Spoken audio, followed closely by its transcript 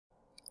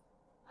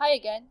Hi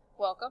again,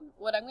 welcome.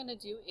 What I'm going to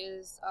do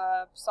is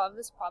solve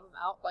this problem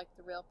out like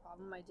the real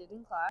problem I did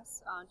in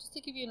class, just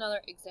to give you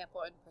another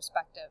example in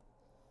perspective.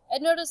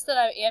 And notice that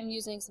I am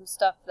using some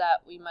stuff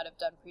that we might have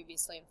done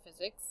previously in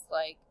physics,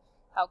 like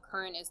how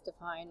current is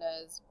defined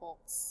as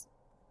volts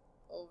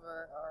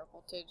over, or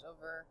voltage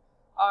over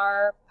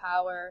R,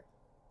 power.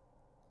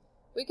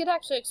 We could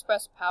actually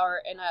express power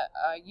in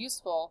a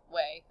useful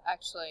way,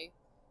 actually,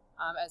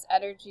 as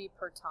energy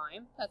per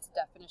time. That's the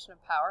definition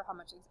of power, how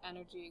much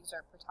energy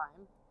exert per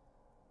time.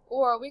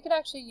 Or we could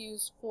actually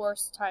use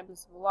force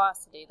times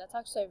velocity. That's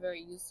actually a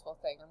very useful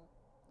thing I'm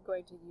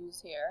going to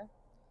use here.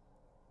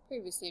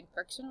 Previously in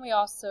friction, we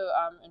also,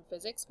 in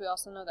physics, we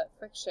also know that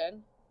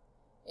friction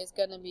is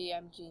going to be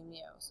mg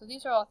mu. So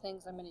these are all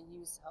things I'm going to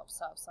use to help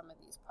solve some of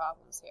these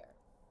problems here.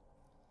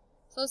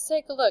 So let's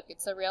take a look.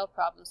 It's a real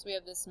problem. So we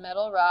have this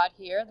metal rod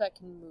here that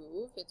can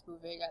move. It's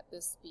moving at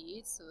this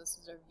speed, so this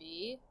is our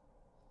v.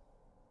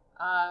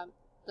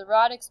 The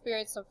rod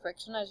experiences some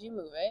friction as you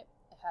move it.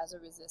 Has a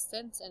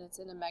resistance and it's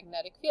in a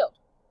magnetic field.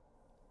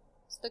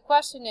 So the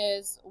question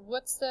is,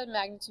 what's the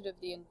magnitude of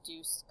the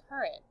induced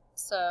current?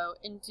 So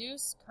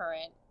induced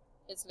current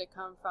is going to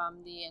come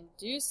from the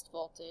induced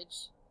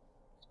voltage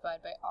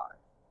divided by R.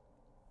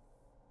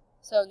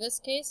 So in this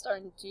case, our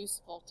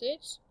induced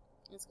voltage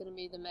is going to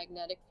be the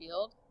magnetic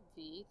field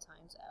V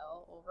times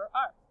L over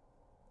R.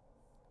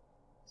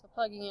 So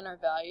plugging in our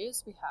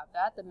values, we have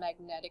that. The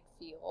magnetic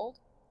field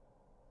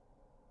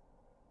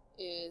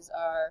is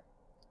our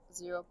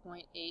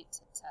 0.8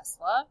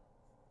 Tesla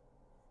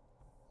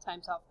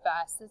times how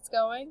fast it's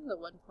going, the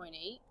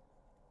 1.8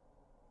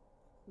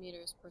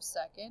 meters per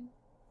second,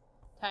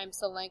 times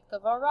the length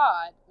of our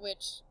rod,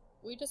 which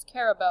we just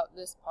care about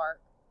this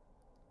part,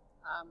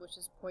 which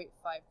is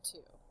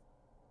 0.52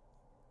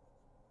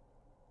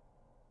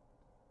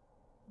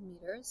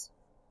 meters,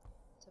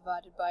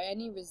 divided by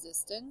any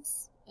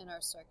resistance in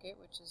our circuit,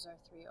 which is our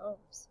 3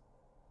 ohms.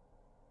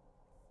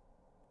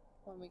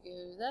 When we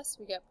do this,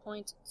 we get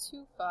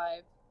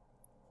 0.25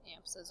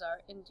 amps as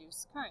our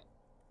induced current.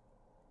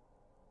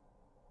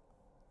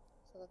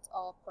 So that's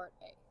all part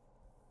A.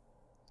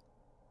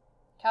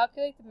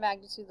 Calculate the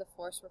magnitude of the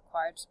force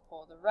required to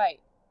pull the right.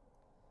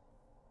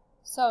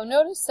 So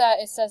notice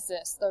that it says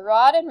this: the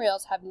rod and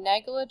rails have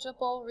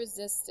negligible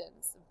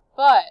resistance,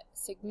 but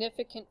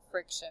significant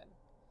friction,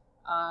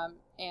 and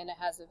it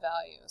has a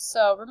value.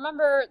 So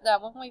remember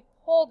that when we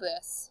pull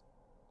this,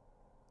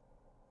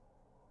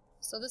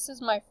 so this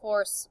is my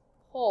force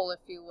pull,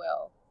 if you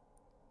will.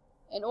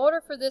 In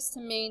order for this to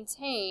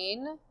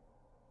maintain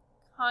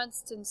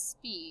constant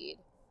speed,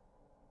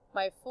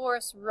 my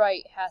force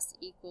right has to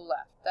equal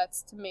left.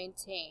 That's to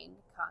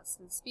maintain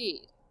constant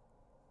speed.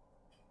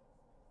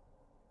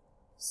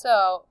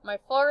 So my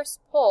force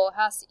pull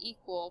has to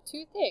equal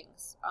two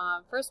things.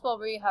 First of all,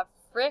 we have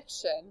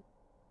friction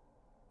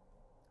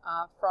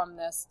from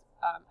this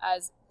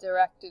as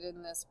directed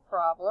in this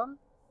problem,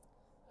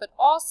 but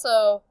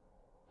also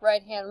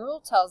right-hand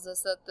rule tells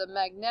us that the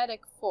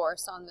magnetic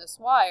force on this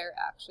wire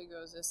actually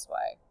goes this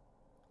way.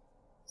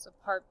 So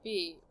part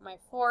B, my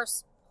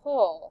force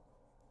pull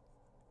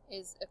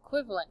is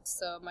equivalent.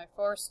 So my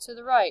force to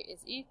the right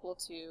is equal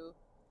to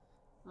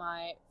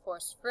my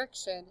force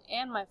friction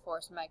and my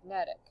force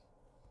magnetic.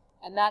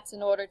 And that's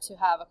in order to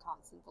have a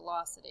constant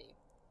velocity.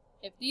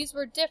 If these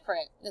were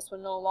different, this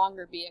would no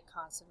longer be a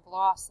constant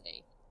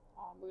velocity.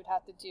 We would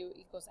have to do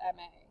equals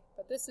ma,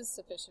 but this is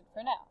sufficient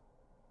for now.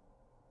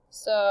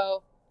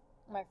 So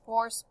my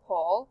force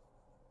pull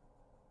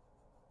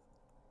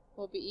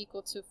will be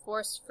equal to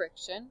force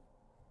friction,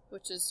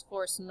 which is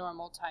force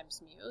normal times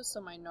mu.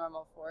 So my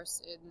normal force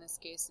in this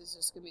case is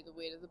just going to be the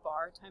weight of the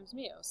bar times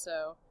mu.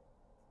 So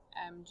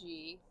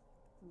mg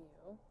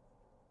mu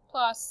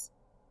plus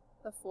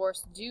the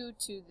force due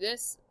to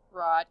this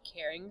rod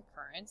carrying a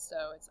current.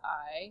 So it's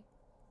I,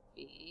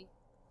 V,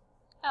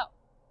 L.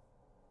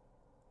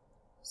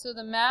 So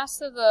the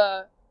mass of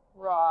the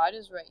rod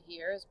is right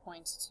here, is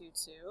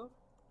 0.22.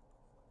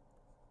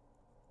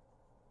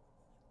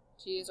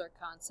 G is our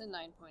constant,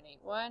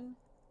 9.81.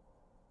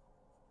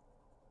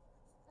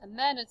 And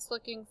then it's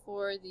looking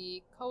for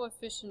the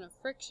coefficient of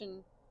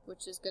friction,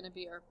 which is going to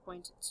be our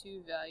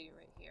 0.2 value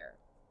right here.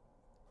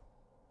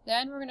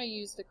 Then we're going to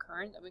use the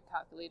current that we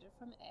calculated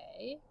from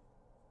A,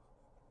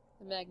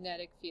 the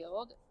magnetic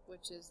field,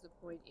 which is the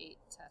 0.8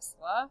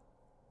 Tesla,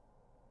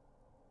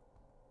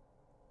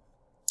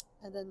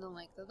 and then the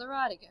length of the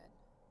rod again.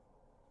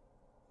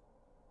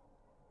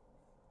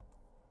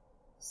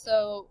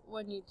 So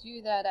when you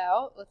do that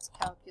out, let's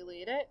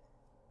calculate it.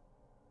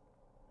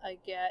 I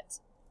get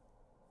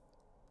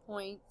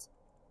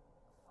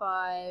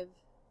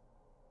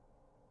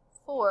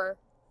 0.54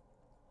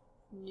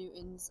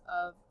 newtons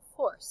of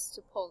force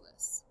to pull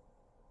this.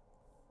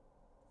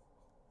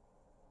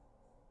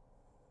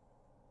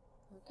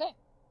 Okay,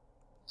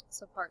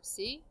 so part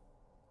C,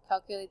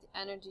 calculate the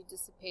energy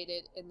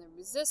dissipated in the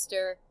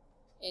resistor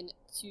in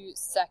 2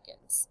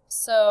 seconds.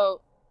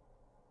 So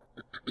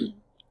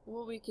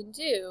what we can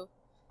do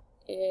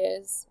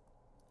is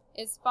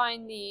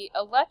find the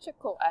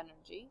electrical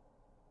energy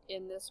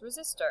in this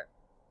resistor.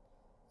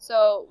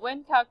 So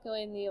when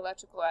calculating the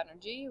electrical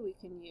energy, we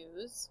can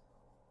use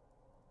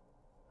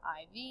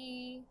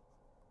IV,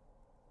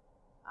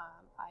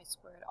 I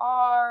squared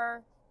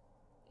R,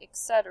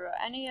 etc.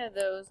 Any of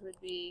those would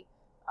be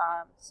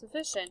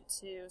sufficient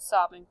to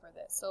solving for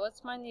this. So let's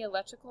find the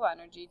electrical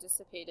energy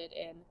dissipated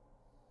in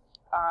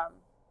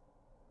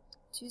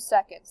 2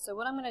 seconds. So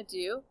what I'm going to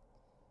do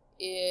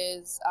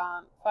is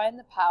find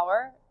the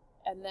power,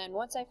 and then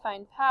once I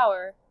find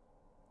power,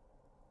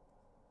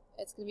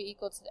 it's going to be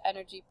equal to the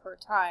energy per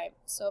time.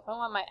 So if I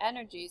want my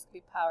energy, it's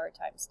going to be power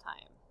times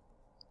time.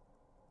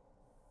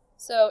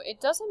 So it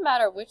doesn't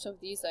matter which of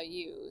these I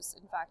use.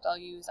 In fact, I'll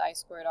use I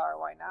squared R,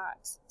 why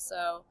not?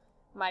 So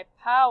my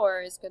power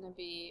is going to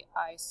be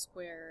I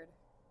squared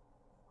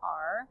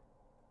R.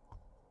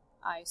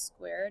 I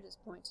squared is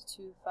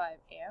 0.25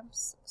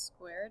 amps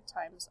squared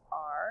times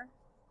R.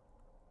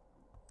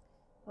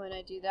 When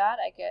I do that,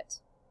 I get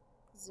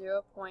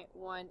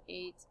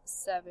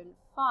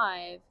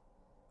 0.1875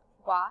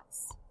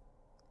 watts.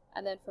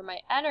 And then for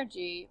my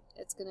energy,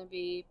 it's going to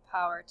be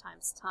power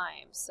times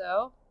time.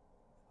 So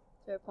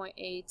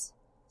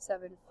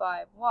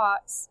 0.875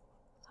 watts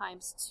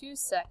times 2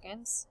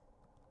 seconds,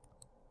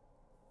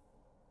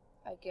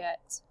 I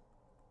get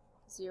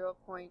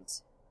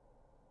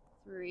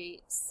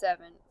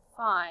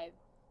 0.375,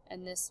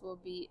 and this will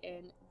be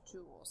in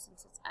joules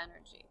since it's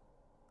energy.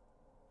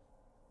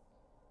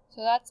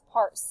 So that's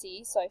part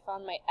C. So I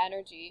found my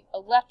energy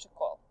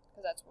electrical,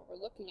 because that's what we're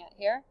looking at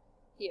here.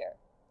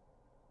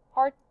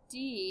 Part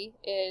D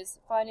is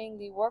finding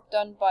the work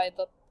done by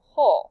the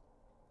pull.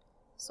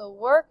 So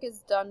work is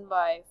done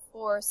by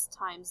force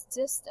times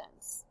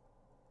distance,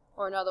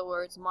 or in other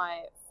words,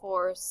 my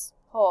force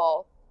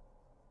pull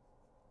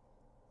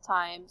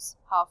times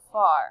how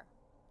far.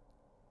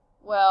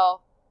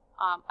 Well,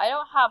 I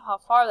don't have how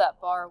far that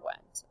bar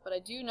went, but I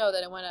do know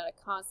that it went at a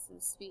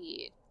constant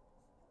speed,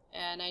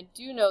 and I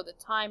do know the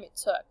time it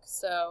took.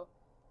 So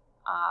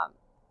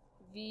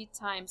V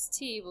times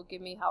T will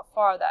give me how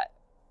far that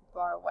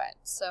bar went.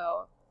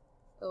 So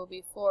it will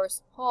be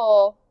force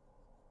pull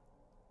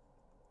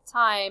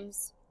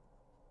times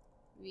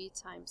V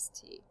times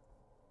T.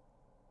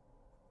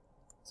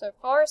 So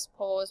force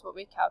pull is what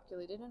we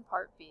calculated in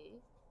part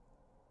B.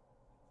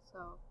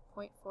 So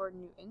 0.4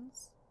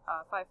 newtons,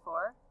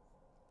 5.4,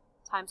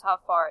 times how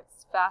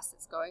fast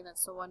it's going,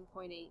 that's so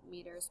 1.8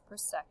 meters per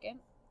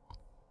second,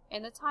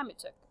 and the time it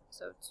took,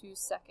 so 2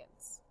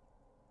 seconds.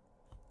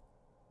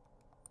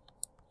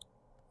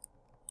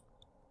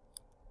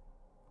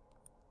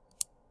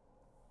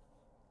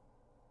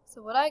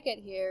 So what I get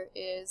here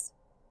is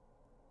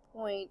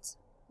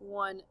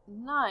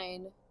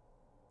 0.19,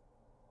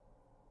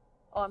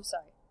 oh, I'm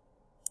sorry,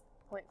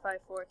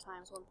 0.54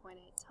 times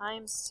 1.8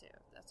 times 2.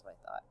 That's what I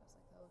thought. I was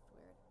like, that looked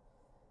weird.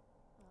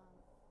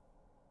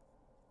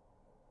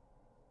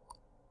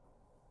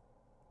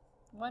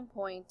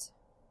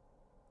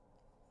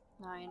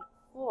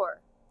 1.94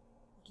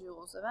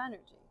 joules of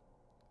energy.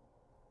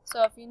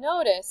 So if you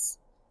notice,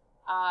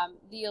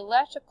 the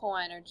electrical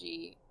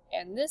energy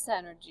and this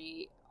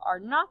energy are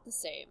not the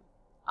same.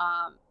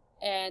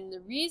 And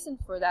the reason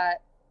for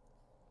that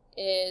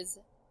is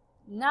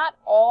not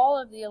all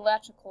of the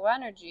electrical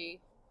energy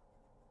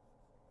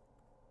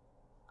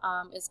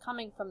is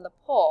coming from the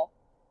pull,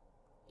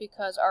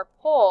 because our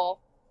pull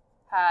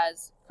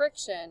has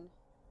friction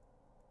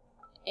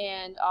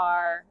and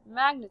our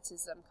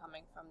magnetism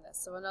coming from this.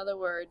 So in other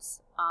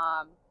words,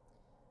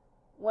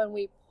 when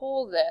we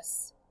pull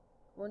this,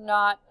 we're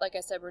not, like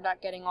I said, we're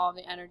not getting all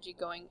the energy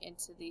going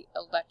into the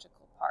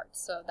electrical part.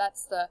 So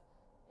that's the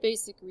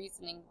basic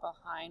reasoning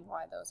behind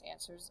why those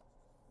answers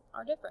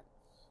are different.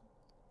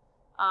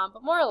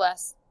 But more or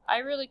less, I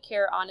really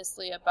care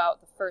honestly about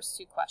the first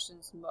two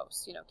questions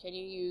most. You know, can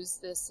you use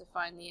this to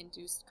find the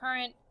induced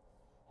current?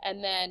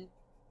 And then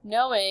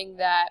knowing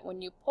that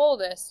when you pull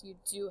this, you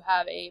do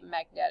have a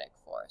magnetic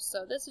force.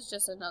 So this is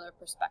just another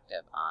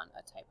perspective on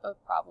a type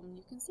of problem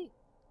you can see.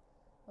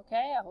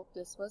 Okay, I hope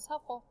this was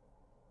helpful.